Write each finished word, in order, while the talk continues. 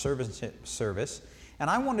servantship service, and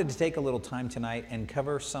I wanted to take a little time tonight and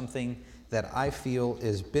cover something that I feel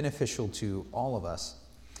is beneficial to all of us.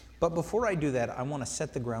 But before I do that, I want to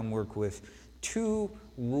set the groundwork with two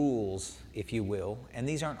rules, if you will, and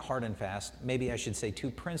these aren't hard and fast. Maybe I should say two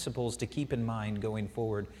principles to keep in mind going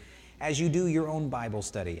forward as you do your own Bible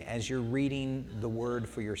study, as you're reading the Word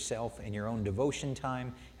for yourself in your own devotion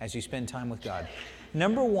time, as you spend time with God.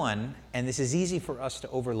 Number one, and this is easy for us to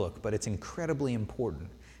overlook, but it's incredibly important.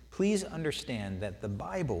 Please understand that the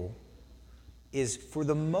Bible is, for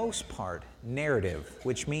the most part, narrative,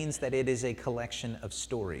 which means that it is a collection of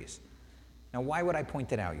stories. Now, why would I point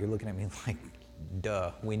that out? You're looking at me like,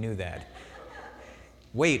 duh, we knew that.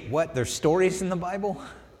 Wait, what? There's stories in the Bible?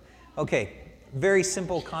 Okay, very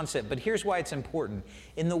simple concept, but here's why it's important.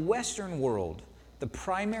 In the Western world, the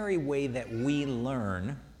primary way that we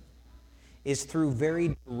learn is through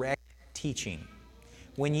very direct teaching.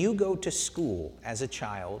 When you go to school as a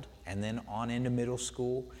child, and then on into middle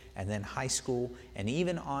school, and then high school, and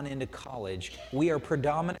even on into college, we are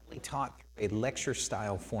predominantly taught through a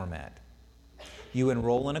lecture-style format. You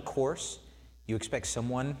enroll in a course, you expect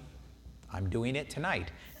someone, I'm doing it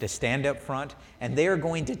tonight, to stand up front, and they are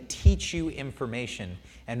going to teach you information.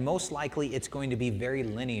 And most likely it's going to be very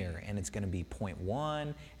linear, and it's going to be point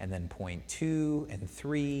 1, and then point 2, and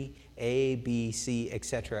 3, A, B, C,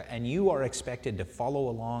 etc. And you are expected to follow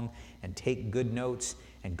along and take good notes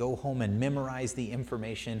and go home and memorize the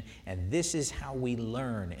information. And this is how we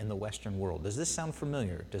learn in the Western world. Does this sound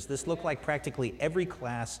familiar? Does this look like practically every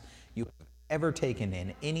class you have ever taken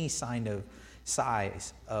in any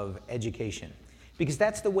size of education? Because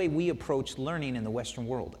that's the way we approach learning in the Western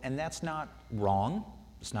world. And that's not wrong,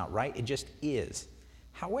 it's not right, it just is.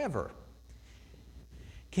 However,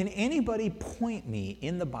 can anybody point me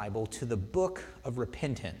in the Bible to the book of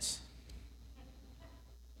repentance?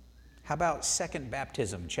 How about second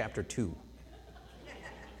baptism, chapter 2?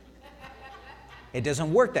 It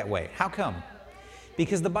doesn't work that way. How come?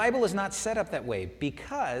 Because the Bible is not set up that way,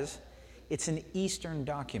 because it's an Eastern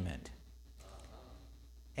document.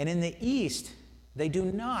 And in the East, they do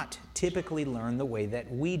not typically learn the way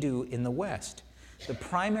that we do in the West. The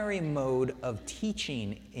primary mode of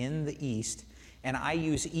teaching in the East, and I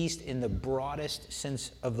use East in the broadest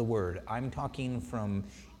sense of the word. I'm talking from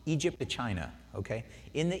Egypt to China, okay?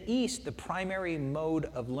 In the East, the primary mode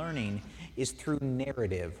of learning is through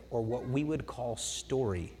narrative, or what we would call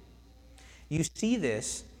story. You see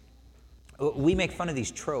this, we make fun of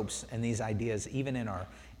these tropes and these ideas even in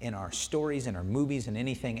our stories, in our movies, and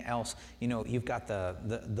anything else. You know, you've got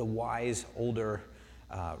the wise older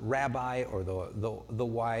rabbi, or the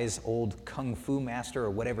wise old kung fu master, or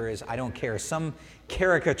whatever it is, I don't care, some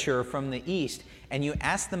caricature from the East, and you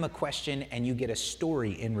ask them a question and you get a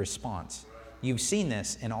story in response. You've seen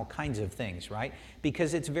this in all kinds of things, right?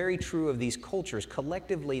 Because it's very true of these cultures.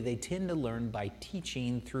 Collectively, they tend to learn by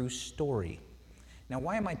teaching through story. Now,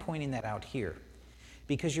 why am I pointing that out here?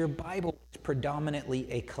 Because your Bible is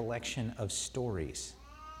predominantly a collection of stories.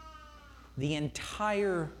 The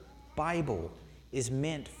entire Bible is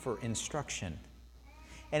meant for instruction.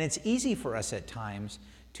 And it's easy for us at times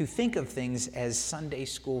to think of things as Sunday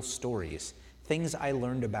school stories, things I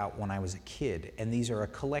learned about when I was a kid, and these are a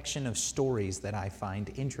collection of stories that I find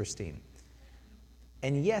interesting.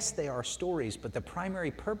 And yes, they are stories, but the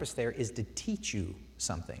primary purpose there is to teach you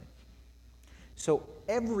something. So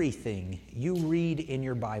everything you read in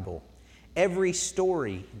your Bible, every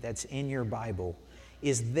story that's in your Bible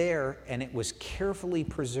is there, and it was carefully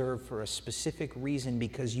preserved for a specific reason,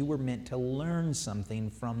 because you were meant to learn something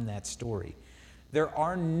from that story. There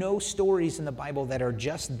are no stories in the Bible that are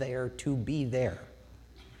just there to be there.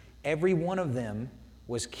 Every one of them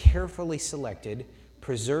was carefully selected,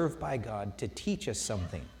 preserved by God to teach us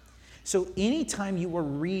something. So anytime you are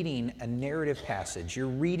reading a narrative passage, you're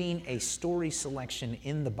reading a story selection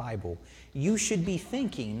in the Bible, you should be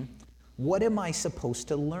thinking, what am I supposed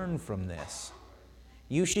to learn from this?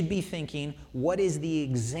 You should be thinking, what is the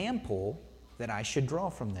example that I should draw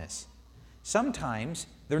from this? Sometimes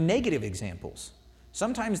they're negative examples.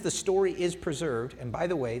 Sometimes the story is preserved, and by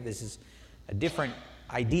the way, this is a different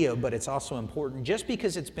idea, but it's also important. Just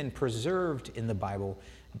because it's been preserved in the Bible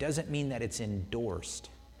doesn't mean that it's endorsed.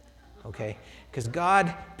 Okay? Because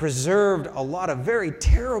God preserved a lot of very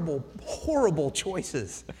terrible, horrible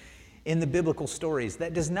choices in the biblical stories.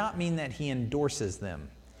 That does not mean that He endorses them.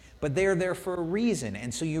 But they're there for a reason.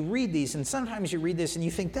 And so you read these, and sometimes you read this and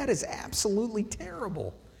you think, that is absolutely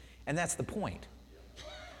terrible. And that's the point.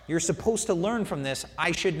 You're supposed to learn from this,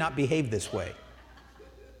 I should not behave this way.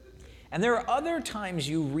 And there are other times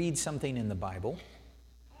you read something in the Bible,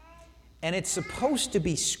 And it's supposed to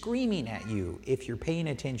be screaming at you, if you're paying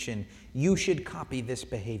attention, you should copy this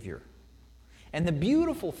behavior. And the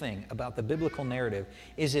beautiful thing about the biblical narrative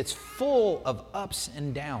is it's full of ups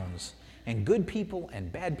and downs, and good people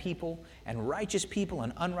and bad people, and righteous people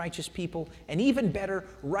and unrighteous people, and even better,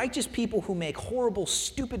 righteous people who make horrible,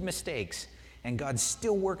 stupid mistakes, and God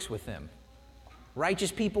still works with them.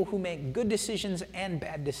 Righteous people who make good decisions and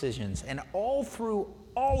bad decisions, and all through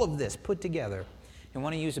all of this put together, I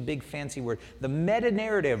want to use a big fancy word, the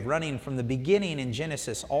meta-narrative running from the beginning in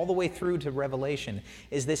Genesis all the way through to Revelation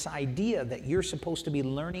is this idea that you're supposed to be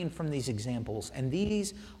learning from these examples, and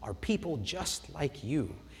these are people just like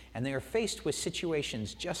you. And they are faced with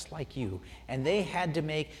situations just like you. And they had to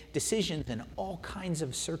make decisions in all kinds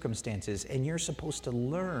of circumstances. And you're supposed to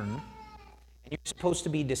learn, and you're supposed to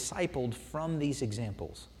be discipled from these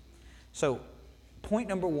examples. So, point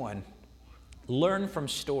number one, learn from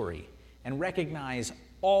story. And recognize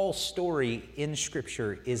all story in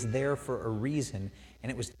Scripture is there for a reason.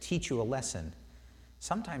 And it was to teach you a lesson.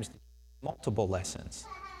 Sometimes multiple lessons.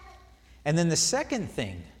 And then the second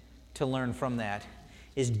thing to learn from that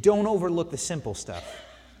is don't overlook the simple stuff.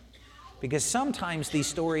 Because sometimes these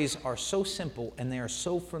stories are so simple and they are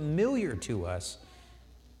so familiar to us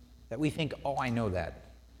that we think, oh, I know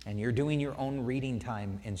that. And you're doing your own reading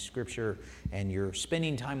time in Scripture and you're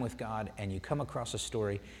spending time with God and you come across a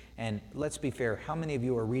story. And let's be fair, how many of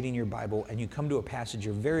you are reading your Bible and you come to a passage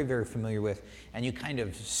you're very, very familiar with and you kind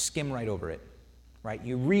of skim right over it, right?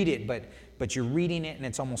 You read it, but you're reading it and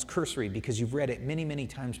it's almost cursory because you've read it many, many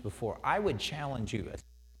times before. I would challenge you,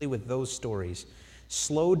 especially with those stories,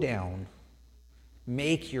 slow down,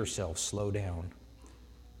 make yourself slow down.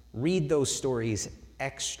 Read those stories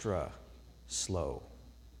extra slow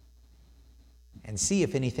and see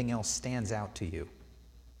if anything else stands out to you.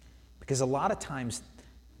 Because a lot of times,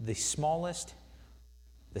 the smallest,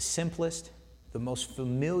 the simplest, the most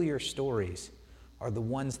familiar stories are the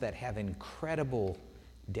ones that have incredible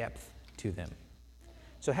depth to them.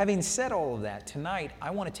 So having said all of that, tonight I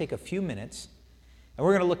want to take a few minutes and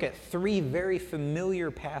we're going to look at three very familiar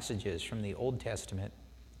passages from the Old Testament,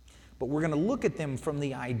 but we're going to look at them from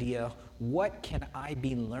the idea, what can I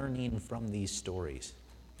be learning from these stories?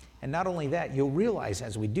 And not only that, you'll realize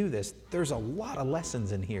as we do this, there's a lot of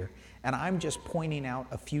lessons in here. And I'm just pointing out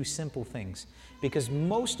a few simple things. Because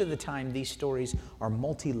most of the time, these stories are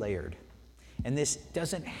multi-layered. And this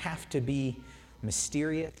doesn't have to be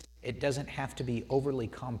mysterious. It doesn't have to be overly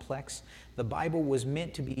complex. The Bible was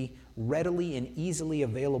meant to be readily and easily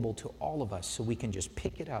available to all of us so we can just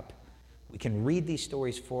pick it up. We can read these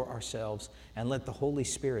stories for ourselves and let the Holy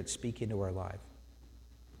Spirit speak into our life.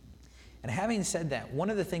 And having said that,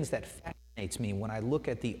 one of the things that fascinates me when I look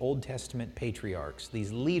at the Old Testament patriarchs,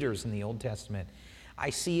 these leaders in the Old Testament,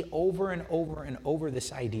 I see over and over and over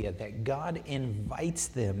this idea that God invites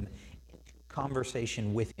them into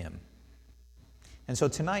conversation with Him. And so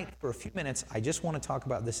tonight, for a few minutes, I just want to talk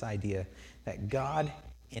about this idea that God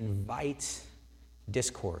invites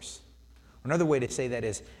discourse. Another way to say that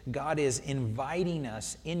is God is inviting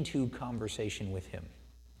us into conversation with Him.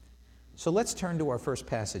 So let's turn to our first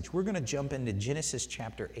passage. We're going to jump into Genesis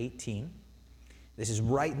chapter 18. This is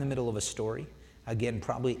right in the middle of a story. Again,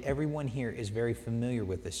 probably everyone here is very familiar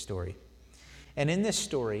with this story. And in this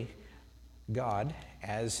story, God,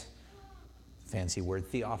 as fancy word,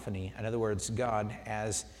 theophany, in other words, God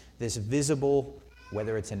as this visible,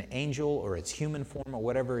 whether it's an angel or it's human form or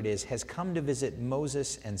whatever it is, has come to visit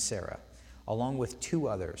Moses and Sarah, along with two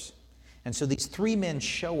others. And so these three men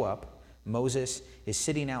show up. Moses is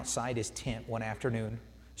sitting outside his tent one afternoon.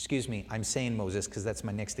 Excuse me, I'm saying Moses because that's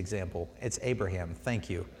my next example. It's Abraham. Thank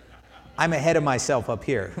you. I'm ahead of myself up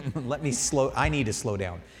here. I need to slow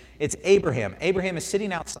down. It's Abraham. Abraham is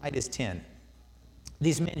sitting outside his tent.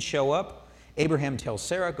 These men show up. Abraham tells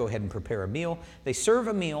Sarah, go ahead and prepare a meal. They serve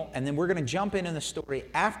a meal, and then we're going to jump in the story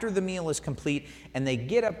after the meal is complete, and they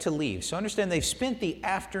get up to leave. So understand they've spent the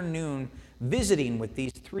afternoon visiting with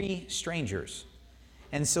these three strangers.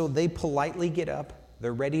 And so they politely get up,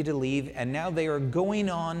 they're ready to leave, and now they are going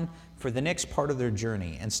on for the next part of their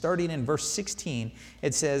journey. And starting in verse 16,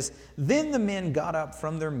 it says, Then the men got up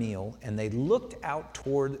from their meal, and they looked out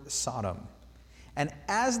toward Sodom. And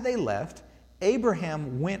as they left,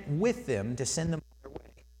 Abraham went with them to send them on their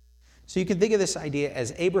way. So you can think of this idea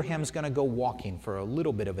as Abraham's going to go walking for a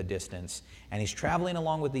little bit of a distance, and he's traveling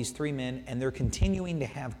along with these three men, and they're continuing to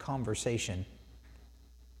have conversation.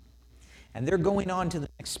 And they're going on to the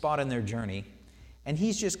next spot in their journey, and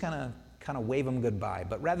he's just kind of wave them goodbye.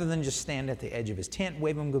 But rather than just stand at the edge of his tent,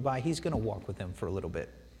 wave them goodbye, he's going to walk with them for a little bit.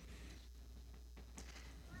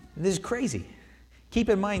 This is crazy. Keep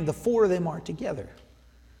in mind, the four of them are together.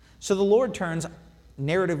 So the Lord turns,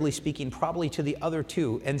 narratively speaking, probably to the other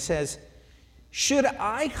two and says, "Should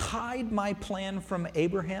I hide my plan from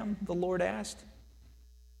Abraham?" the Lord asked.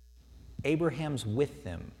 Abraham's with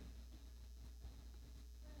them.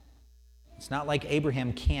 It's not like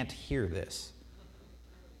Abraham can't hear this.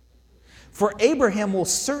 "For Abraham will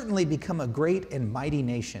certainly become a great and mighty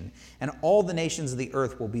nation, and all the nations of the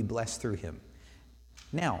earth will be blessed through him."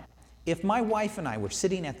 Now, if my wife and I were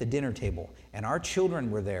sitting at the dinner table and our children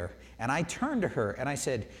were there, and I turned to her and I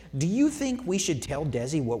said, "Do you think we should tell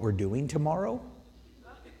Desi what we're doing tomorrow?"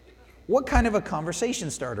 What kind of a conversation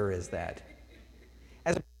starter is that?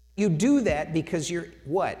 You do that because you're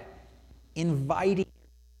what? Inviting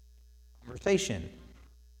conversation.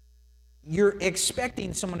 You're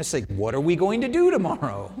expecting someone to say, "What are we going to do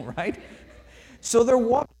tomorrow?" Right? So they're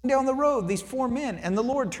walking down the road, these four men, and the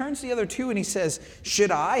Lord turns to the other two and he says,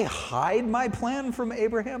 "Should I hide my plan from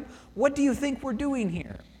Abraham? What do you think we're doing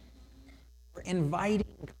here?" We're inviting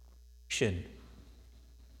conversation.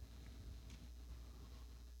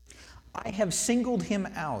 "I have singled him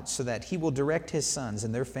out so that he will direct his sons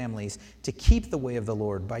and their families to keep the way of the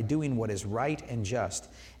Lord by doing what is right and just.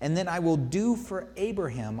 And then I will do for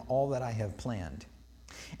Abraham all that I have planned."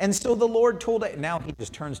 And so the Lord told, now he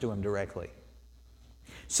just turns to him directly.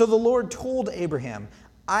 "So the Lord told Abraham,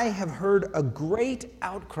 I have heard a great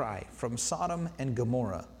outcry from Sodom and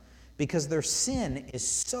Gomorrah because their sin is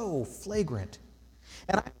so flagrant.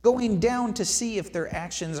 And I'm going down to see if their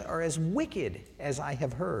actions are as wicked as I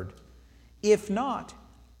have heard. If not,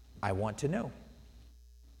 I want to know."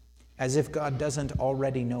 As if God doesn't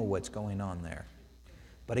already know what's going on there.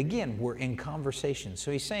 But again, we're in conversation.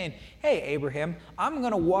 So he's saying, "Hey, Abraham, I'm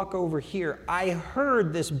going to walk over here. I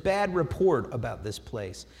heard this bad report about this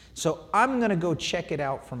place. So I'm going to go check it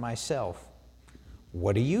out for myself.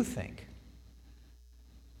 What do you think?"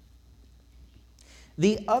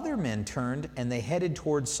 The other men turned and they headed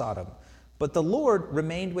towards Sodom. But the Lord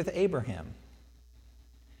remained with Abraham.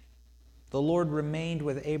 The Lord remained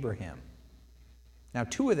with Abraham. Now,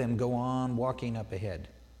 two of them go on walking up ahead.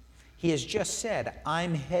 He has just said,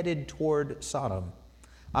 "I'm headed toward Sodom.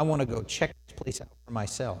 I want to go check this place out for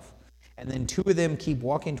myself." And then two of them keep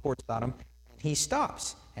walking towards Sodom. And he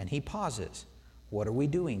stops and he pauses. What are we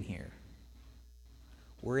doing here?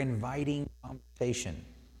 We're inviting conversation.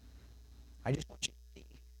 I just want you to see,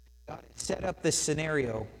 God has set up this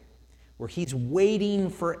scenario where he's waiting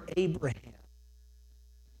for Abraham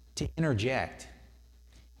to interject.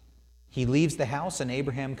 He leaves the house and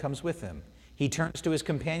Abraham comes with him. He turns to his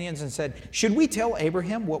companions and said, "Should we tell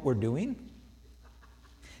Abraham what we're doing?"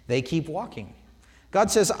 They keep walking.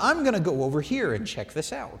 God says, "I'm going to go over here and check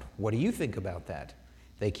this out. What do you think about that?"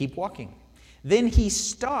 They keep walking. Then he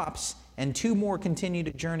stops and two more continue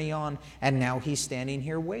to journey on, and now he's standing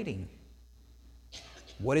here waiting.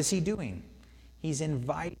 What is he doing? He's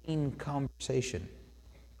inviting conversation.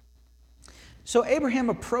 So Abraham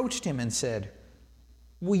approached him and said,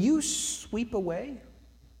 "Will you sweep away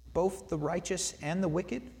both the righteous and the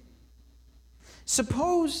wicked?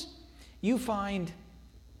 Suppose you find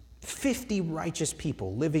 50 righteous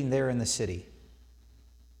people living there in the city.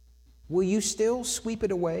 Will you still sweep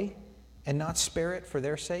it away and not spare it for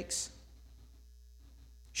their sakes?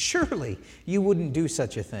 Surely you wouldn't do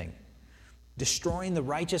such a thing, destroying the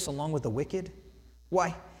righteous along with the wicked.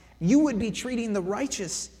 Why, you would be treating the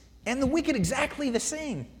righteous and the wicked exactly the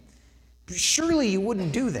same. Surely you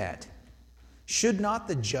wouldn't do that. Should not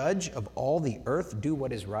the judge of all the earth do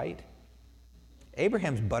what is right?"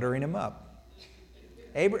 Abraham's buttering him up.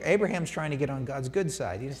 Abraham's trying to get on God's good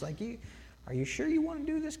side. He's like, "Are you sure you want to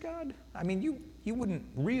do this, God? I mean, you wouldn't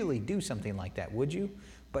really do something like that, would you?"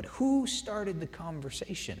 But who started the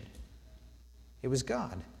conversation? It was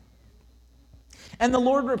God. And the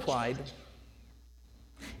Lord replied,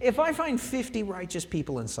 "If I find 50 righteous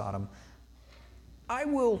people in Sodom, I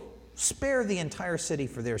will spare the entire city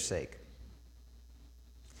for their sake."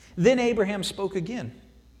 Then Abraham spoke again.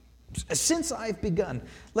 "Since I've begun,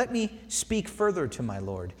 let me speak further to my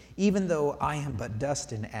Lord, even though I am but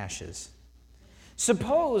dust and ashes.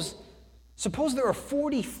 Suppose there are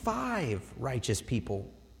 45 righteous people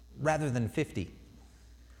rather than 50.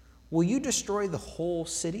 Will you destroy the whole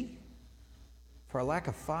city for a lack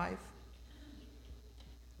of 5?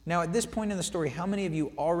 Now, at this point in the story, how many of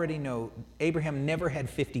you already know Abraham never had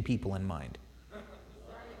 50 people in mind?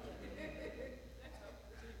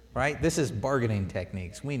 Right? This is bargaining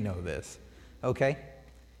techniques. We know this. Okay?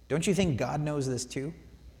 Don't you think God knows this too?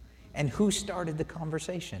 And who started the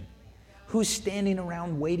conversation? Who's standing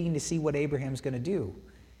around waiting to see what Abraham's going to do?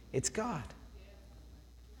 It's God.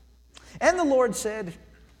 And the Lord said,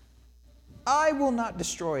 "I will not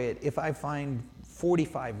destroy it if I find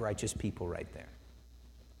 45 righteous people right there.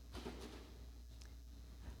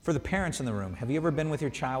 For the parents in the room, have you ever been with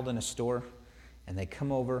your child in a store and they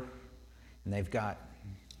come over and they've got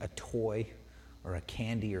a toy or a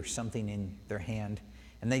candy or something in their hand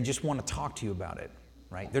and they just want to talk to you about it,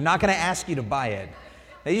 right? They're not going to ask you to buy it.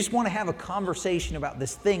 They just want to have a conversation about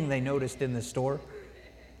this thing they noticed in the store.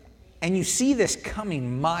 And you see this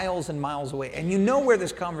coming miles and miles away, and you know where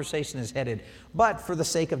this conversation is headed. But for the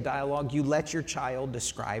sake of dialogue, you let your child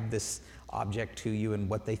describe this object to you and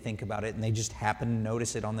what they think about it, and they just happen to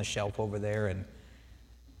notice it on the shelf over there. And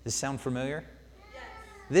does this sound familiar? Yes.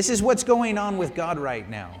 This is what's going on with God right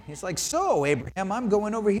now. He's like, so, Abraham, I'm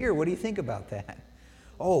going over here. What do you think about that?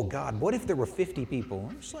 Oh, God, what if there were 50 people?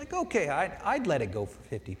 I'm just like, okay, I'd let it go for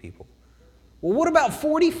 50 people. Well, what about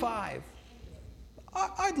 45?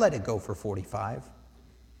 I'd let it go for 45.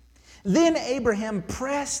 Then Abraham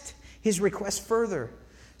pressed his request further.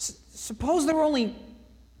 Suppose there were only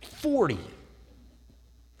 40.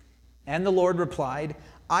 And the Lord replied,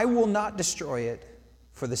 I will not destroy it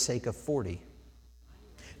for the sake of 40.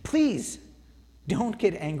 Please, don't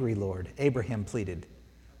get angry, Lord, Abraham pleaded.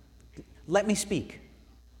 Let me speak.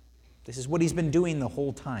 This is what he's been doing the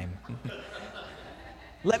whole time.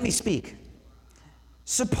 Let me speak.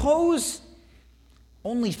 Suppose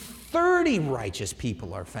only 30 righteous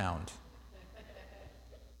people are found.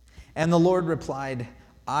 And the Lord replied,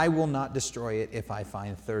 I will not destroy it if I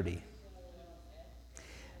find 30.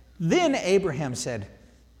 Then Abraham said,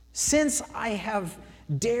 since I have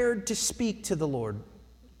dared to speak to the Lord,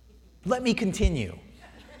 let me continue.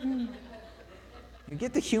 You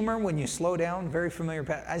get the humor when you slow down? Very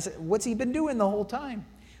familiar. I said, what's he been doing the whole time?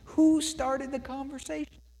 Who started the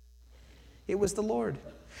conversation? It was the Lord.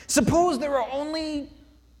 Suppose there are only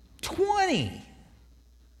 20.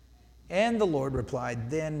 And the Lord replied,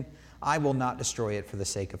 then I will not destroy it for the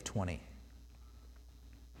sake of 20.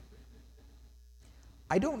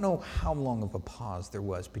 I don't know how long of a pause there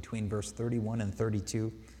was between verse 31 and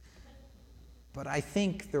 32, but I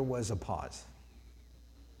think there was a pause.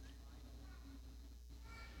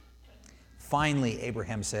 Finally,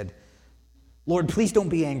 Abraham said, Lord, please don't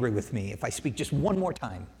be angry with me if I speak just one more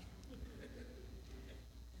time.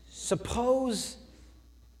 Suppose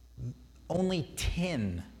only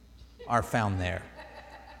 10 are found there.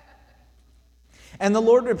 And the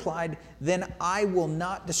Lord replied, then I will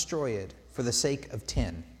not destroy it for the sake of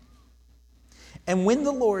 10. And when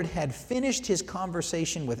the Lord had finished his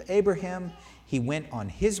conversation with Abraham, he went on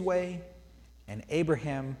his way, and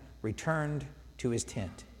Abraham returned to his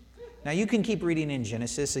tent. Now, you can keep reading in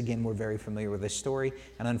Genesis. Again, we're very familiar with this story.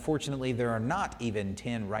 And unfortunately, there are not even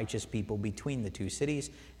 10 righteous people between the two cities,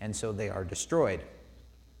 and so they are destroyed.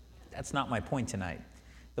 That's not my point tonight.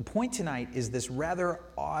 The point tonight is this rather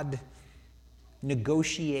odd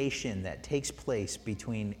negotiation that takes place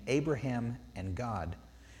between Abraham and God,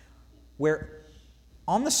 where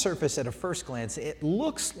on the surface, at a first glance, it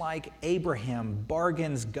looks like Abraham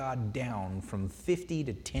bargains God down from 50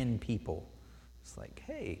 to 10 people. It's like,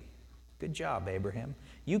 hey, good job, Abraham.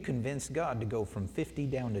 You convinced God to go from 50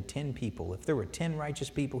 down to 10 people. If there were 10 righteous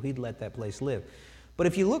people, he'd let that place live. But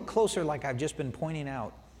if you look closer, like I've just been pointing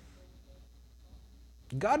out,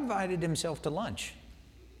 God invited himself to lunch.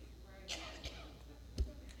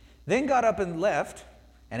 Then got up and left,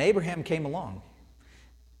 and Abraham came along.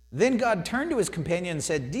 Then God turned to his companion and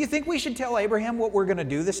said, do you think we should tell Abraham what we're going to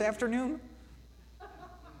do this afternoon?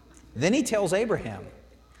 Then he tells Abraham.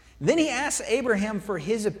 Then he asks Abraham for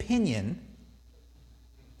his opinion,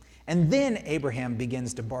 and then Abraham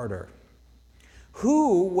begins to barter.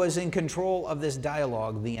 Who was in control of this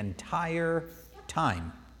dialogue the entire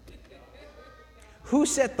time? Who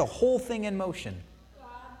set the whole thing in motion?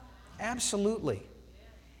 Absolutely.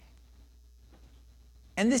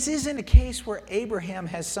 And this isn't a case where Abraham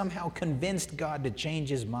has somehow convinced God to change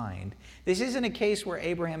his mind. This isn't a case where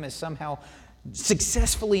Abraham has somehow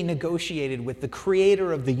successfully negotiated with the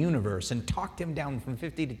creator of the universe and talked him down from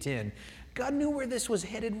 50 to 10. God knew where this was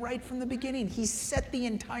headed right from the beginning. He set the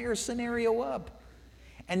entire scenario up.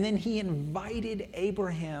 And then he invited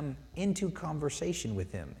Abraham into conversation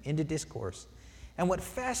with him, into discourse. And what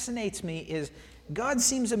fascinates me is God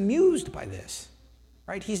seems amused by this,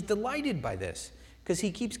 right? He's delighted by this because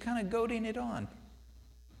he keeps kind of goading it on.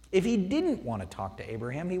 If he didn't want to talk to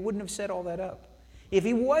Abraham, he wouldn't have set all that up. If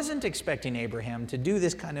he wasn't expecting Abraham to do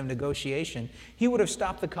this kind of negotiation, he would have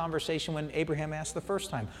stopped the conversation when Abraham asked the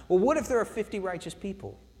first time, well, what if there are 50 righteous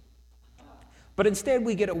people? But instead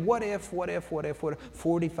we get a what if,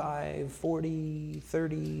 45, 40,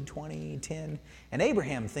 30, 20, 10. And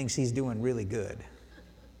Abraham thinks he's doing really good.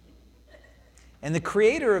 And the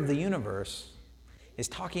creator of the universe is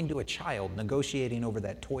talking to a child negotiating over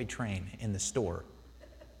that toy train in the store.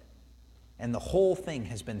 And the whole thing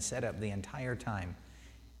has been set up the entire time.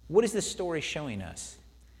 What is this story showing us?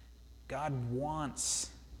 God wants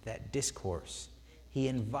that discourse. He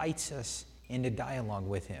invites us into dialogue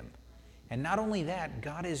with him. And not only that,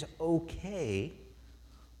 God is okay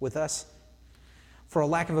with us, for a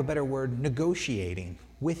lack of a better word, negotiating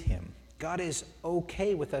with him. God is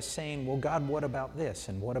okay with us saying, well, God, what about this?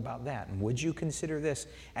 And what about that? And would you consider this?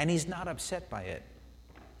 And he's not upset by it.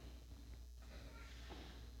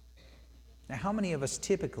 Now, how many of us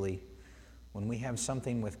typically, when we have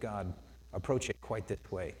something with God, approach it quite this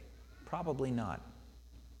way? Probably not.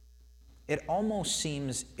 It almost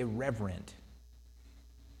seems irreverent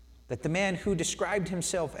that the man who described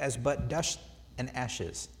himself as but dust and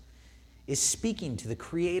ashes is speaking to the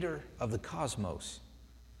creator of the cosmos,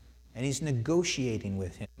 and he's negotiating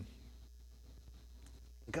with him.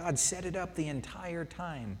 God set it up the entire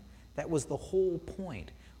time. That was the whole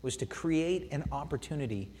point, was to create an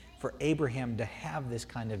opportunity for Abraham to have this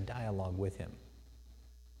kind of dialogue with him.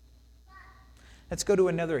 Let's go to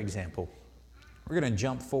another example. We're going to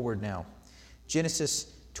jump forward now.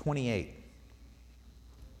 Genesis 28.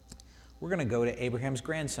 We're going to go to Abraham's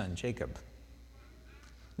grandson, Jacob.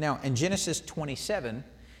 Now, in Genesis 27,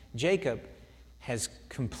 Jacob has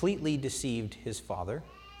completely deceived his father.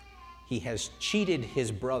 He has cheated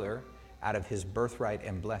his brother out of his birthright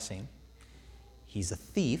and blessing. He's a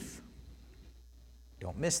thief.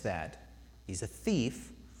 Don't miss that. He's a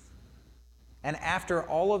thief. And after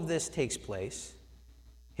all of this takes place,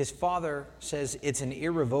 his father says it's an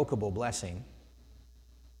irrevocable blessing.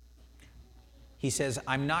 He says,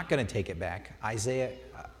 I'm not going to take it back. Isaac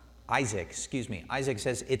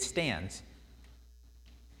says it stands.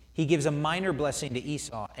 He gives a minor blessing to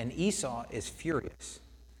Esau, and Esau is furious.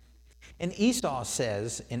 And Esau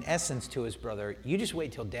says, in essence, to his brother, you just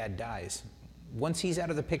wait till Dad dies. Once he's out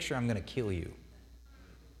of the picture, I'm going to kill you.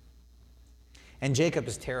 And Jacob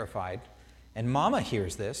is terrified. And Mama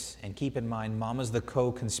hears this, and keep in mind, Mama's the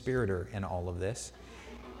co-conspirator in all of this.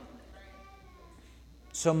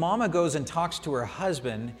 So Mama goes and talks to her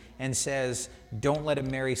husband and says, don't let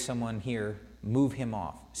him marry someone here. Move him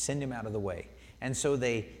off. Send him out of the way. And so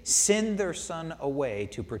they send their son away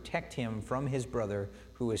to protect him from his brother,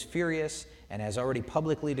 who is furious and has already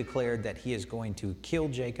publicly declared that he is going to kill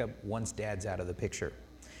Jacob once Dad's out of the picture.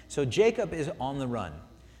 So Jacob is on the run.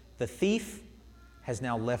 The thief has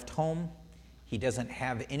now left home. He doesn't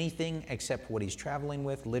have anything except what he's traveling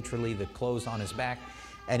with, literally the clothes on his back,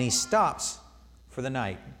 and he stops for the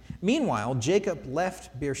night. Meanwhile, Jacob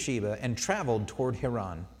left Beersheba and traveled toward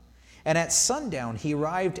Haran. And at sundown, he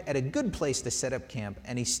arrived at a good place to set up camp,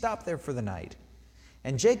 and he stopped there for the night.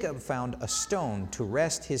 And Jacob found a stone to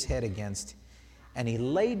rest his head against, and he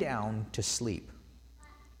lay down to sleep.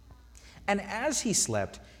 And as he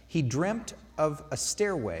slept, he dreamt of a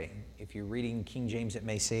stairway. If you're reading King James, it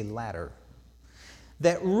may say ladder,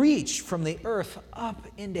 that reached from the earth up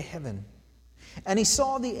into heaven. And he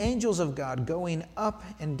saw the angels of God going up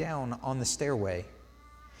and down on the stairway.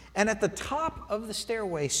 And at the top of the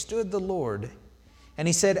stairway stood the Lord. And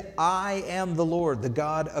he said, I am the Lord, the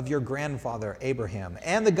God of your grandfather Abraham,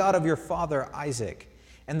 and the God of your father Isaac.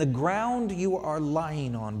 And the ground you are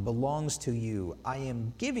lying on belongs to you. I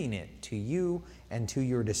am giving it to you and to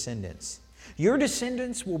your descendants. Your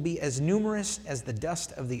descendants will be as numerous as the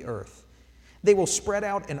dust of the earth. They will spread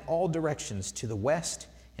out in all directions, to the west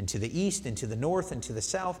and to the east and to the north and to the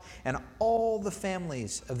south, and all the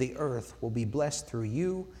families of the earth will be blessed through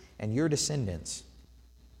you and your descendants.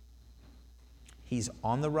 He's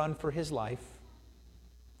on the run for his life.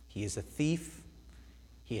 He is a thief.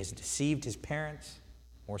 He has deceived his parents,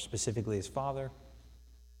 more specifically his father.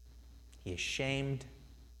 He is shamed.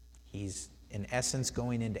 He's, in essence,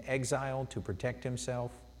 going into exile to protect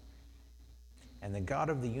himself. And the God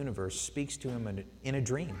of the universe speaks to him in a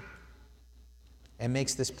dream and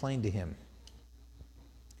makes this plain to him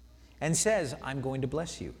and says, I'm going to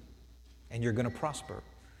bless you and you're going to prosper.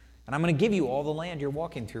 And I'm going to give you all the land you're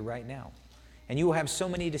walking through right now. And you will have so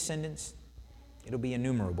many descendants, it'll be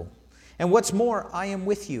innumerable. And what's more, I am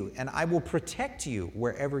with you and I will protect you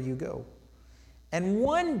wherever you go. And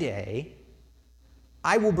one day,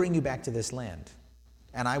 I will bring you back to this land,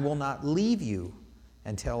 and I will not leave you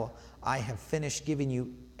until I have finished giving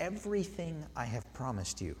you everything I have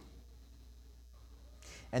promised you.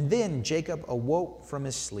 And then Jacob awoke from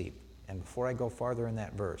his sleep. And before I go farther in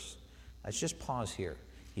that verse, let's just pause here.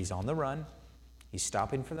 He's on the run. He's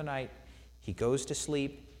stopping for the night. He goes to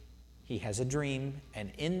sleep. He has a dream.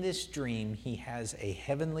 And in this dream, he has a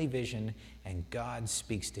heavenly vision, and God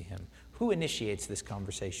speaks to him. Who initiates this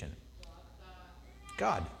conversation?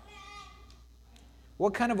 God.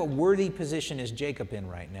 What kind of a worthy position is Jacob in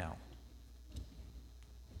right now?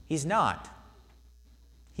 He's not.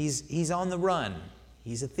 He's on the run.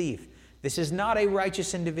 He's a thief. This is not a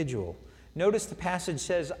righteous individual. Notice the passage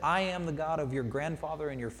says, I am the God of your grandfather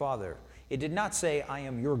and your father. It did not say, I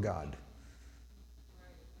am your God.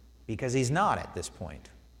 Because he's not at this point.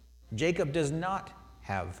 Jacob does not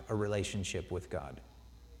have a relationship with God.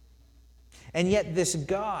 And yet this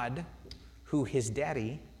God, who his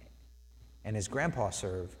daddy and his grandpa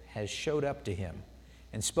serve, has showed up to him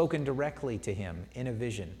and spoken directly to him in a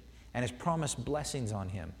vision and has promised blessings on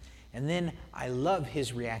him. And then I love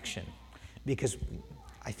his reaction, because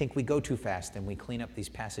I think we go too fast and we clean up these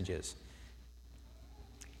passages.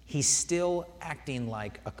 He's still acting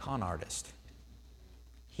like a con artist.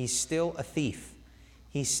 He's still a thief.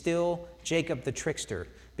 He's still Jacob the trickster,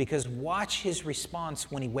 because watch his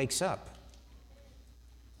response when he wakes up.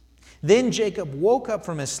 Then Jacob woke up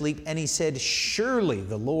from his sleep and he said, surely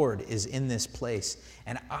the Lord is in this place,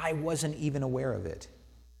 and I wasn't even aware of it.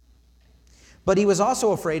 But he was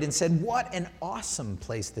also afraid and said, what an awesome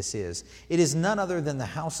place this is. It is none other than the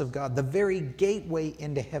house of God, the very gateway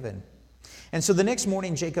into heaven. And so the next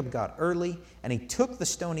morning Jacob got early, and he took the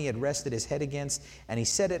stone he had rested his head against, and he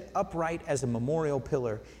set it upright as a memorial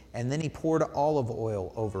pillar, and then he poured olive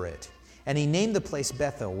oil over it. And he named the place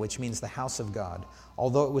Bethel, which means the house of God,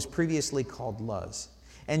 although it was previously called Luz.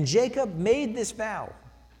 And Jacob made this vow.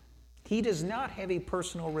 He does not have a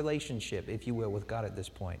personal relationship, if you will, with God at this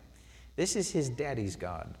point. This is his daddy's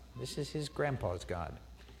God. This is his grandpa's God.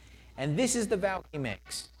 And this is the vow he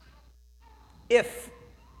makes. If.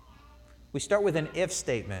 We start with an if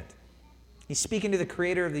statement. He's speaking to the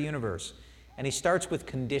creator of the universe, and he starts with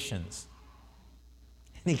conditions.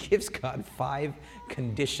 And he gives God 5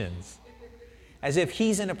 conditions, as if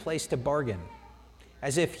he's in a place to bargain,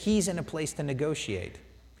 as if he's in a place to negotiate.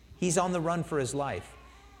 He's on the run for his life.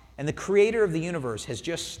 And the creator of the universe has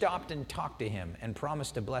just stopped and talked to him and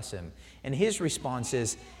promised to bless him. And his response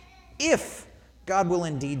is, if God will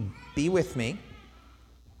indeed be with me,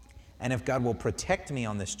 and if God will protect me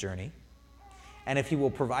on this journey, and if he will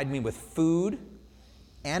provide me with food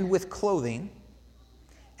and with clothing,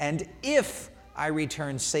 and if I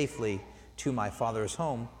return safely to my father's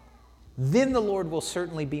home, then the Lord will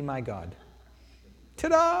certainly be my God.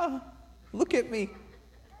 Ta-da! Look at me.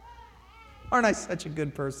 Aren't I such a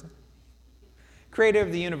good person? Creator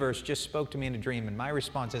of the universe just spoke to me in a dream, and my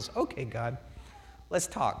response is, okay, God, let's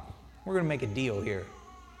talk. We're going to make a deal here.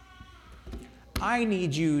 I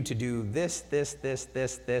need you to do this,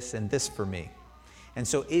 and this for me. And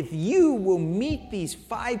so if you will meet these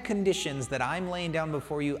 5 conditions that I'm laying down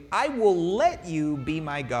before you, I will let you be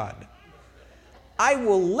my God. I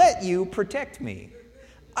will let you protect me.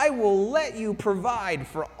 I will let you provide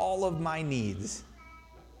for all of my needs.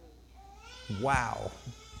 Wow.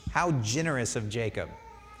 How generous of Jacob.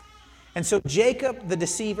 And so Jacob the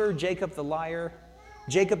deceiver, Jacob the liar,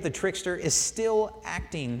 Jacob the trickster is still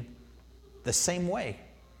acting the same way.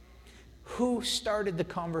 Who started the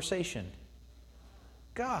conversation?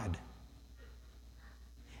 God.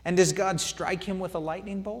 And does God strike him with a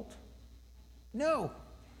lightning bolt? No.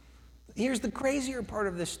 Here's the crazier part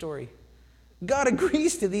of this story. God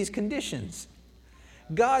agrees to these conditions.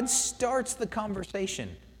 God starts the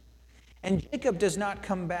conversation. And Jacob does not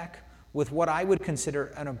come back with what I would consider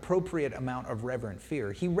an appropriate amount of reverent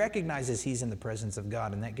fear. He recognizes he's in the presence of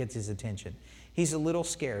God, and that gets his attention. He's a little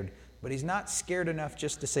scared, but he's not scared enough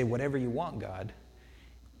just to say, whatever you want, God.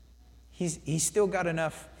 He's still got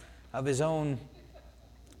enough of his own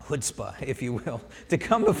chutzpah, if you will, to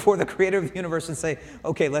come before the creator of the universe and say,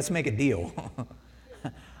 okay, let's make a deal.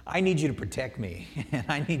 I need you to protect me, and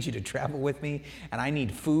I need you to travel with me, and I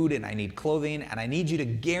need food, and I need clothing, and I need you to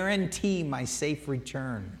guarantee my safe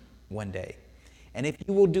return one day. And if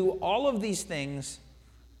you will do all of these things,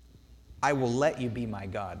 I will let you be my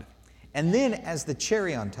God. And then as the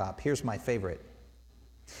cherry on top, here's my favorite.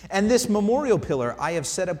 And this memorial pillar I have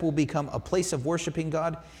set up will become a place of worshiping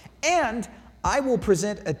God, and I will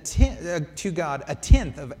present to God a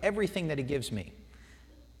tenth of everything that he gives me.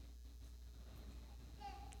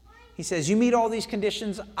 He says, you meet all these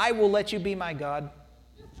conditions, I will let you be my God.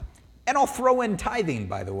 And I'll throw in tithing,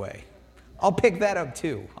 by the way. I'll pick that up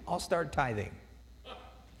too. I'll start tithing.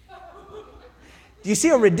 Do you see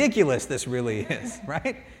how ridiculous this really is,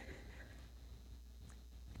 right?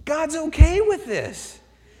 God's okay with this.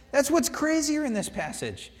 That's what's crazier in this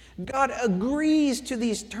passage. God agrees to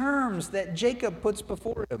these terms that Jacob puts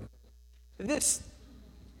before him. This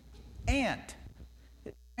ant,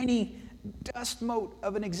 this tiny dust mote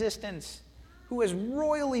of an existence who has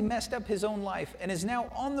royally messed up his own life and is now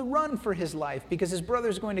on the run for his life because his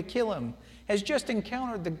brother's going to kill him, has just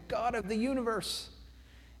encountered the God of the universe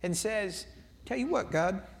and says, tell you what,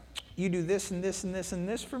 God, you do this and this and this and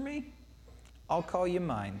this for me, I'll call you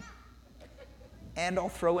mine. And I'll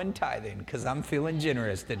throw in tithing because I'm feeling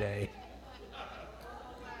generous today.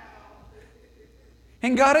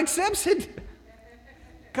 And God accepts it.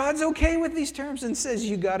 God's okay with these terms and says,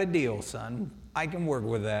 you got a deal, son. I can work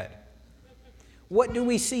with that. What do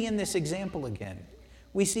we see in this example again?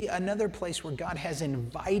 We see another place where God has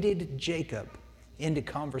invited Jacob into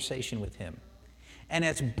conversation with him. And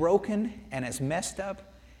as broken and as messed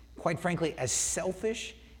up, quite frankly, as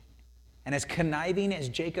selfish and as conniving as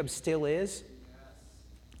Jacob still is,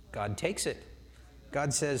 God takes it.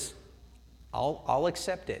 God says, I'll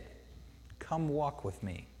accept it. Come walk with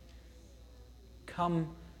me.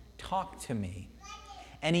 Come talk to me.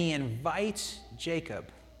 And he invites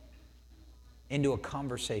Jacob into a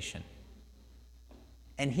conversation.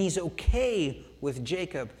 And he's okay with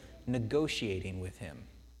Jacob negotiating with him.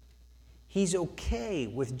 He's okay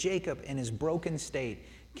with Jacob in his broken state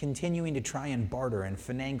continuing to try and barter and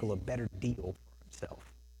finagle a better deal for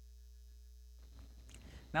himself.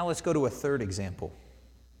 Now let's go to a third example.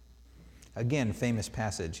 Again, famous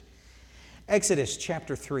passage. Exodus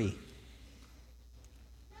chapter 3.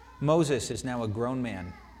 Moses is now a grown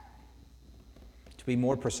man. To be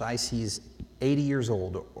more precise, he's 80 years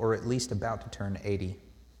old, or at least about to turn 80.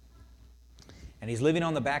 And he's living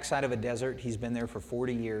on the backside of a desert. He's been there for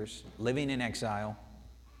 40 years, living in exile,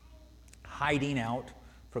 hiding out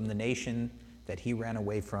from the nation that he ran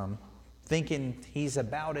away from, thinking he's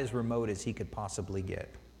about as remote as he could possibly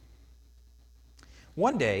get.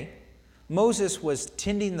 One day, Moses was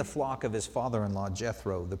tending the flock of his father-in-law,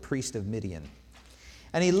 Jethro, the priest of Midian.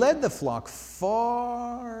 And he led the flock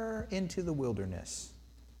far into the wilderness.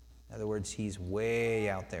 In other words, he's way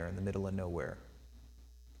out there in the middle of nowhere.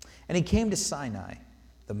 And he came to Sinai,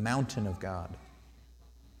 the mountain of God.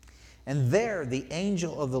 And there the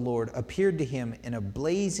angel of the Lord appeared to him in a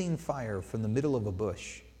blazing fire from the middle of a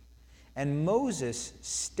bush. And Moses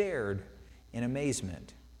stared in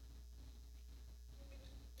amazement.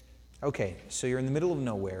 Okay, so you're in the middle of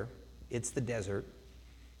nowhere. It's the desert.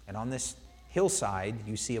 And on this hillside,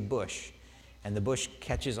 you see a bush. And the bush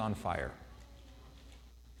catches on fire.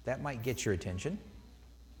 That might get your attention.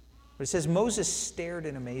 But it says Moses stared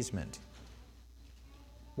in amazement.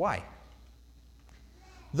 Why?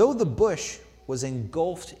 Though the bush was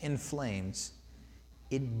engulfed in flames,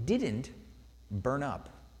 it didn't burn up.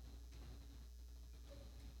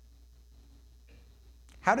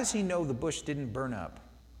 How does he know the bush didn't burn up?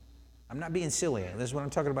 I'm not being silly. This is what I'm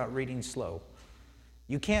talking about reading slow.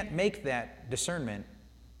 You can't make that discernment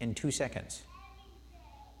in 2 seconds.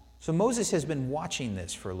 So Moses has been watching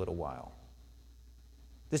this for a little while.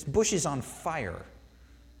 This bush is on fire.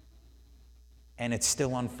 And it's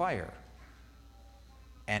still on fire.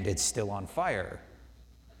 And it's still on fire.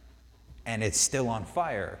 And it's still on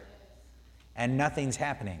fire. And nothing's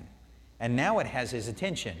happening. And now it has his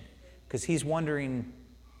attention because he's wondering,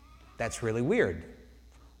 that's really weird.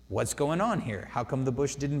 What's going on here? How come the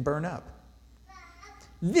bush didn't burn up?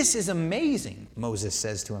 This is amazing, Moses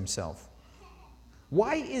says to himself.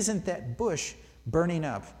 Why isn't that bush burning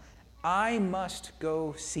up? I must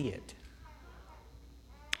go see it.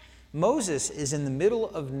 Moses is in the middle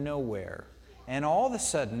of nowhere, and all of a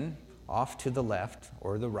sudden, off to the left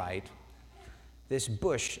or the right, this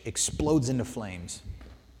bush explodes into flames.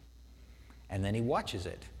 And then he watches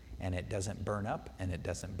it, and it doesn't burn up, and it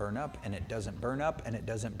doesn't burn up, and it doesn't burn up, and it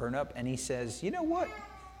doesn't burn up, and he says, you know what?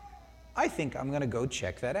 I think I'm going to go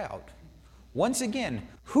check that out. Once again,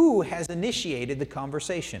 who has initiated the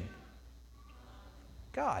conversation?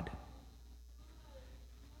 God.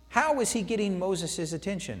 How is he getting Moses'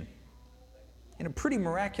 attention? In a pretty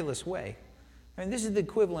miraculous way. I mean, this is the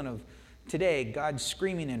equivalent of today, God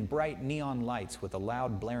screaming in bright neon lights with a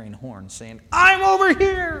loud blaring horn saying, I'm over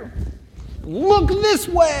here! Look this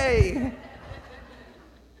way!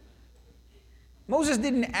 Moses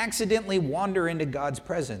didn't accidentally wander into God's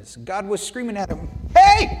presence. God was screaming at him,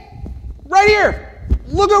 hey! Right here!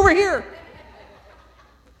 Look over here!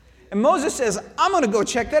 And Moses says, I'm going to go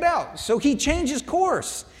check that out. So he changes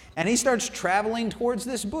course. And he starts traveling towards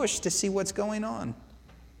this bush to see what's going on.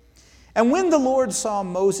 And when the Lord saw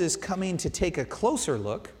Moses coming to take a closer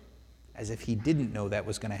look, as if he didn't know that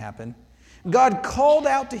was going to happen, God called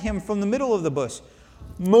out to him from the middle of the bush,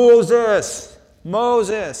 Moses,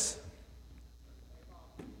 Moses.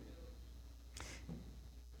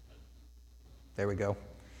 There we go.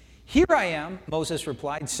 Here I am, Moses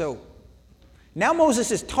replied. So now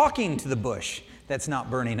Moses is talking to the bush that's not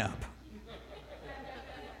burning up.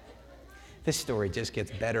 This story just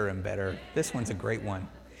gets better and better. This one's a great one.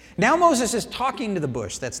 Now Moses is talking to the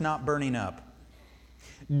bush that's not burning up.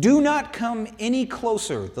 Do not come any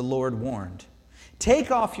closer, the Lord warned.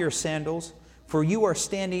 Take off your sandals, for you are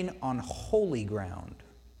standing on holy ground.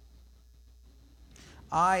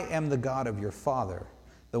 I am the God of your father,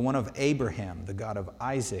 the one of Abraham, the God of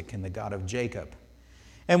Isaac, and the God of Jacob.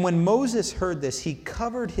 And when Moses heard this, he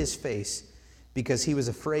covered his face because he was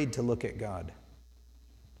afraid to look at God.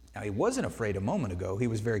 Now, he wasn't afraid a moment ago. He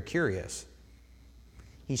was very curious.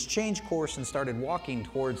 He's changed course and started walking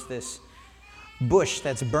towards this bush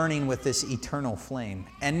that's burning with this eternal flame.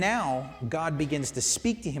 And now God begins to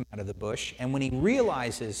speak to him out of the bush. And when he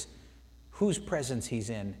realizes whose presence he's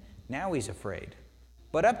in, now he's afraid.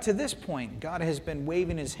 But up to this point, God has been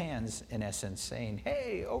waving his hands, in essence, saying,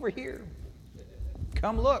 hey, over here.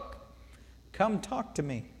 Come look. Come talk to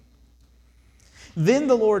me. Then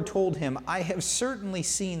the Lord told him, I have certainly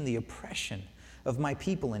seen the oppression of my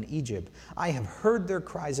people in Egypt. I have heard their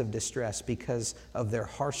cries of distress because of their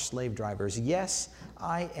harsh slave drivers. Yes,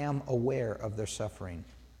 I am aware of their suffering.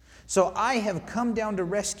 So I have come down to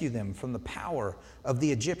rescue them from the power of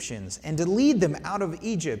the Egyptians and to lead them out of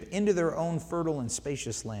Egypt into their own fertile and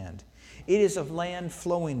spacious land. It is a land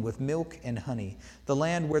flowing with milk and honey, the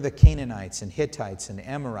land where the Canaanites and Hittites and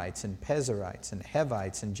Amorites and Pezerites and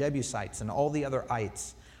Hivites and Jebusites and all the other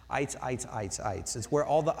ites. It's where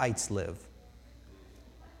all the ites live.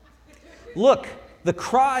 Look, the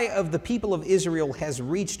cry of the people of Israel has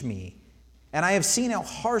reached me, and I have seen how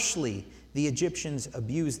harshly the Egyptians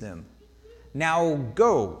abuse them. Now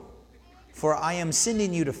go, for I am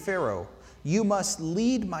sending you to Pharaoh. You must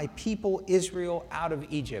lead my people Israel out of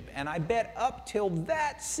Egypt. And I bet up till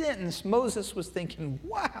that sentence, Moses was thinking,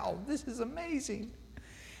 wow, this is amazing.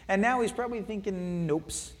 And now he's probably thinking, nope,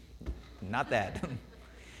 not that.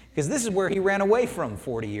 Because this is where he ran away from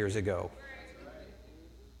 40 years ago.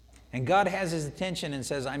 And God has his attention and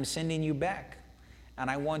says, I'm sending you back. And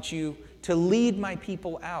I want you to lead my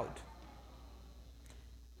people out.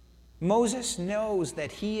 Moses knows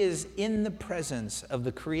that he is in the presence of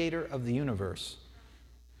the creator of the universe.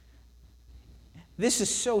 This is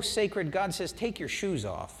so sacred. God says, take your shoes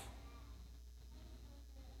off.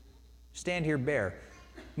 Stand here bare.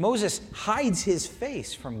 Moses hides his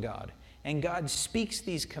face from God, and God speaks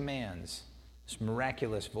these commands, this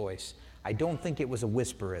miraculous voice. I don't think it was a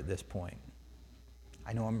whisper at this point.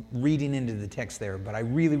 I know I'm reading into the text there, but I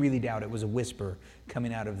really, really doubt it was a whisper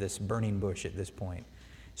coming out of this burning bush at this point.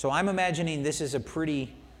 So I'm imagining this is a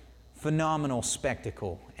pretty phenomenal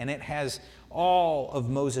spectacle, and it has all of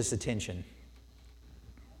Moses' attention.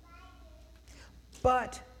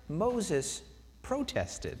 But Moses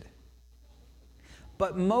protested.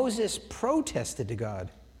 To God.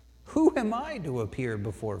 Who am I to appear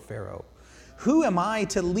before Pharaoh? Who am I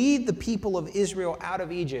to lead the people of Israel out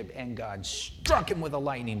of Egypt? And God struck him with a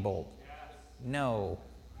lightning bolt. No.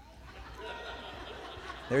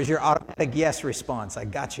 There's your automatic yes response. I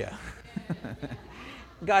gotcha.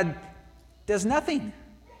 God does nothing.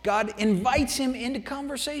 God invites him into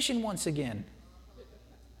conversation once again.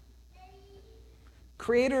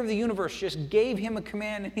 Creator of the universe just gave him a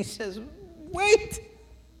command, and he says, wait,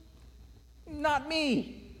 not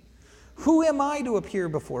me. Who am I to appear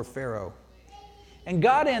before Pharaoh? And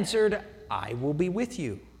God answered, I will be with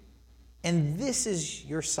you. And this is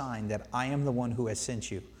your sign that I am the one who has sent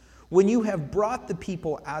you. When you have brought the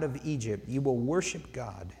people out of Egypt, you will worship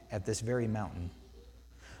God at this very mountain.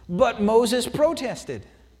 But Moses protested.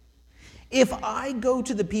 If I go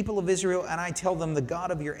to the people of Israel and I tell them the God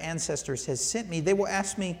of your ancestors has sent me, they will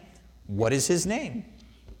ask me, what is his name?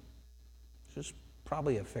 This is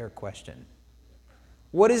probably a fair question.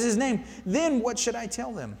 What is his name? Then what should I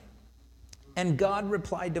tell them? And God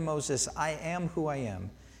replied to Moses, I am who I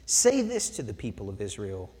am. Say this to the people of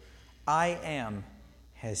Israel, I am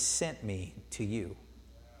has sent me to you.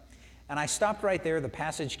 And I stopped right there. The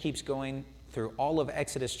passage keeps going through all of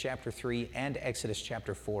Exodus chapter 3 and Exodus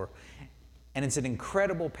chapter 4. And it's an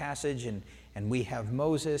incredible passage, and we have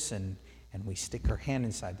Moses, and we stick our hand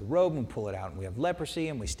inside the robe and pull it out, and we have leprosy,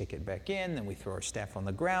 and we stick it back in, then we throw our staff on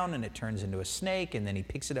the ground, and it turns into a snake, and then he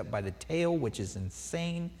picks it up by the tail, which is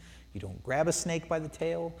insane. You don't grab a snake by the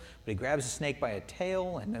tail, but he grabs a snake by a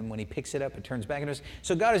tail, and then when he picks it up, it turns back into us.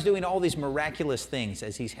 So God is doing all these miraculous things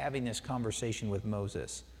as he's having this conversation with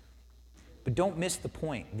Moses. But don't miss the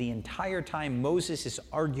point. The entire time Moses is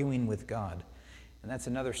arguing with God. And that's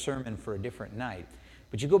another sermon for a different night.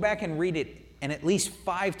 But you go back and read it, and at least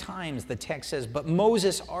 5 times the text says, but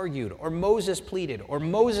Moses argued, or Moses pleaded, or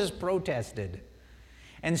Moses protested.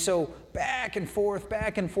 And so back and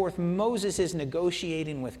forth, Moses is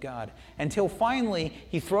negotiating with God until finally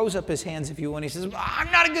he throws up his hands, if you will, and he says,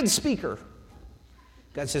 I'm not a good speaker.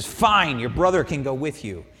 God says, fine, your brother can go with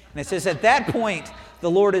you. And it says at that point,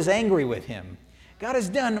 the Lord is angry with him. God has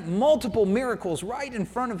done multiple miracles right in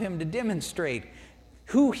front of him to demonstrate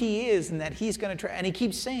who he is and that he's going to try. And he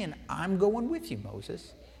keeps saying, I'm going with you,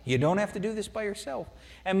 Moses. You don't have to do this by yourself.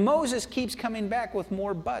 And Moses keeps coming back with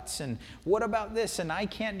more buts. And what about this? And I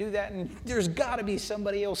can't do that. And there's got to be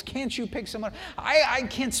somebody else. Can't you pick someone? I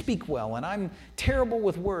can't speak well. And I'm terrible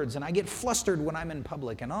with words. And I get flustered when I'm in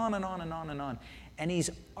public. And on and on and on and on. And he's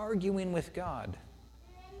arguing with God.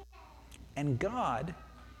 And God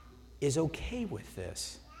is okay with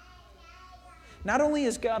this. Not only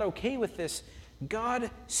is God okay with this, God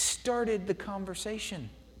started the conversation.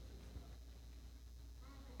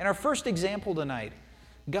 In our first example tonight,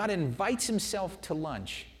 God invites himself to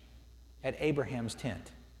lunch at Abraham's tent.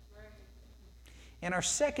 In our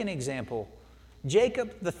second example,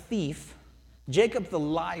 Jacob the thief, Jacob the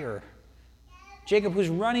liar, Jacob who's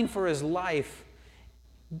running for his life,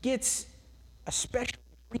 gets a special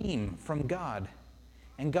dream from God.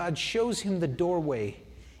 And God shows him the doorway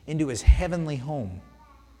into his heavenly home.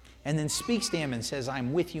 And then speaks to him and says,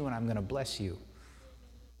 I'm with you and I'm going to bless you.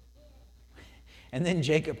 And then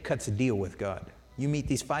Jacob cuts a deal with God. You meet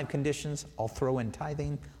these 5 conditions, I'll throw in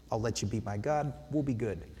tithing, I'll let you be my God, we'll be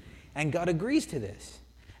good. And God agrees to this.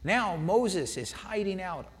 Now Moses is hiding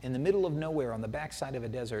out in the middle of nowhere on the backside of a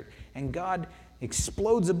desert, and God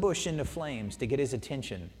explodes a bush into flames to get his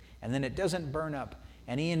attention. And then it doesn't burn up.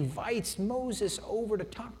 And he invites Moses over to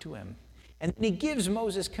talk to him. And then he gives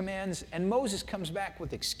Moses commands, and Moses comes back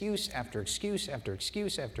with excuse after excuse after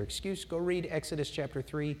excuse after excuse. Go read Exodus chapter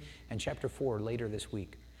 3 and chapter 4 later this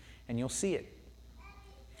week, and you'll see it.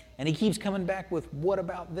 And he keeps coming back with, what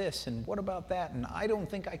about this and what about that? And I don't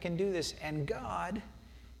think I can do this. And God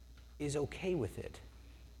is okay with it.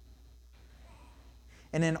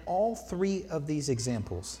 And in all 3 of these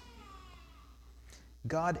examples,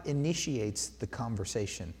 God initiates the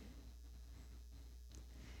conversation.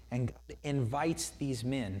 And God invites these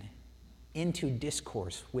men into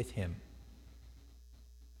discourse with him.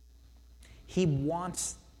 He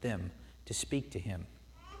wants them to speak to him.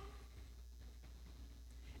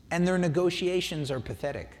 And their negotiations are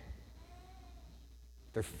pathetic.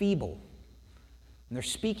 They're feeble. And they're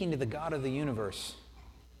speaking to the God of the universe.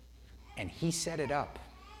 And he set it up.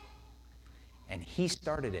 And he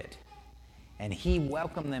started it. And he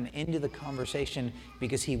welcomed them into the conversation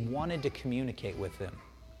because he wanted to communicate with them.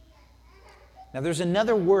 Now, there's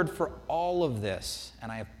another word for all of this, and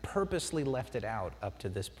I have purposely left it out up to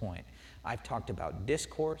this point. I've talked about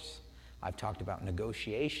discourse. I've talked about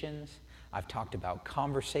negotiations. I've talked about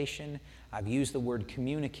conversation. I've used the word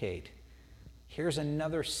communicate. Here's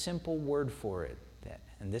another simple word for it,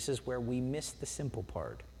 and this is where we miss the simple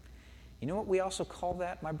part. You know what we also call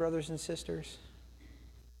that, my brothers and sisters?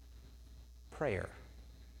 Prayer.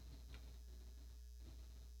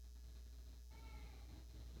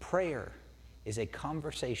 Prayer is a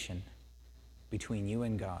conversation between you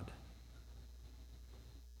and God.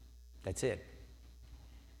 That's it.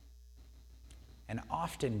 And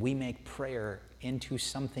often we make prayer into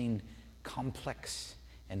something complex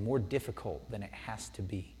and more difficult than it has to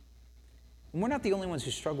be. And we're not the only ones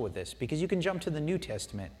who struggle with this, because you can jump to the New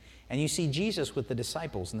Testament and you see Jesus with the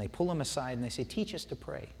disciples, and they pull him aside and they say, teach us to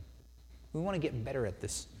pray. We want to get better at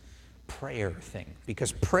this prayer thing,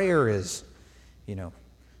 because prayer is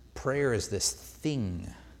this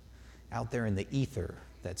thing out there in the ether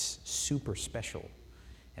that's super special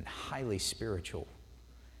and highly spiritual.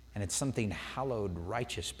 And it's something hallowed,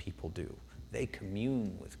 righteous people do. They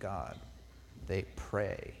commune with God. They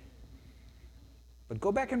pray. But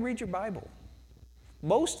go back and read your Bible.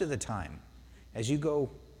 Most of the time, as you go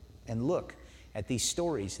and look at these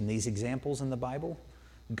stories and these examples in the Bible,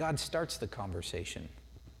 God starts the conversation.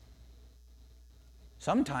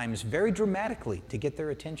 Sometimes very dramatically to get their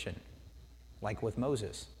attention, like with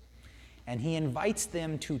Moses. And he invites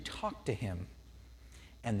them to talk to him.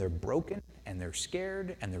 And they're broken, and they're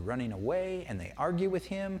scared, and they're running away, and they argue with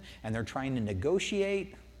him, and they're trying to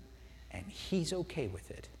negotiate, and he's okay with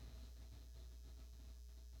it.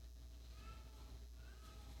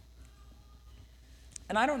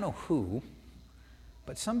 And I don't know who,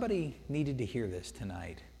 but somebody needed to hear this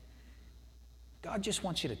tonight. God just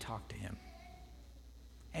wants you to talk to him.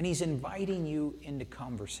 And he's inviting you into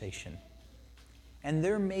conversation. And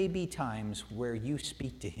there may be times where you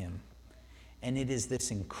speak to him, and it is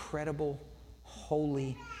this incredible,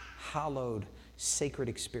 holy, hallowed, sacred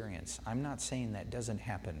experience. I'm not saying that doesn't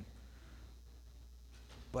happen.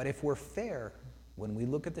 But if we're fair, when we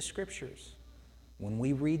look at the scriptures, when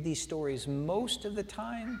we read these stories, most of the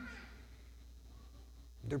time,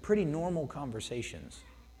 they're pretty normal conversations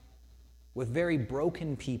with very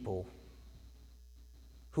broken people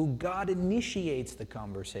who God initiates the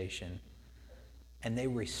conversation and they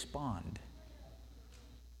respond.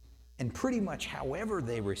 And pretty much however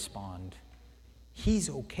they respond, He's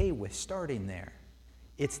okay with starting there.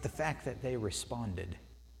 It's the fact that they responded.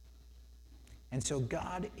 And so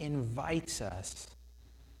God invites us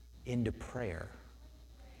into prayer,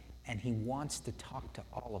 and He wants to talk to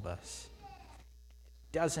all of us.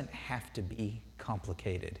 It doesn't have to be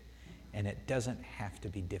complicated, and it doesn't have to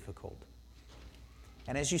be difficult.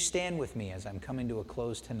 And as you stand with me as I'm coming to a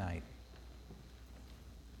close tonight,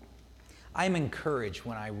 I'm encouraged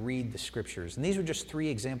when I read the scriptures. And these are just 3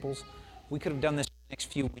 examples. We could have done this for the next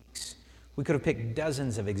few weeks. We could have picked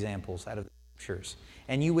dozens of examples out of the scriptures.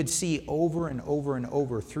 And you would see over and over and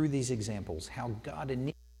over through these examples how God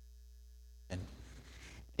initiates and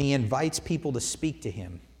He invites people to speak to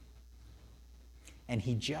Him. And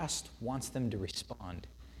He just wants them to respond.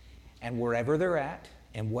 And wherever they're at,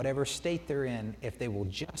 and whatever state they're in, if they will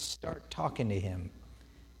just start talking to Him,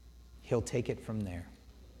 He'll take it from there.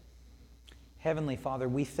 Heavenly Father,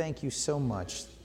 we thank You so much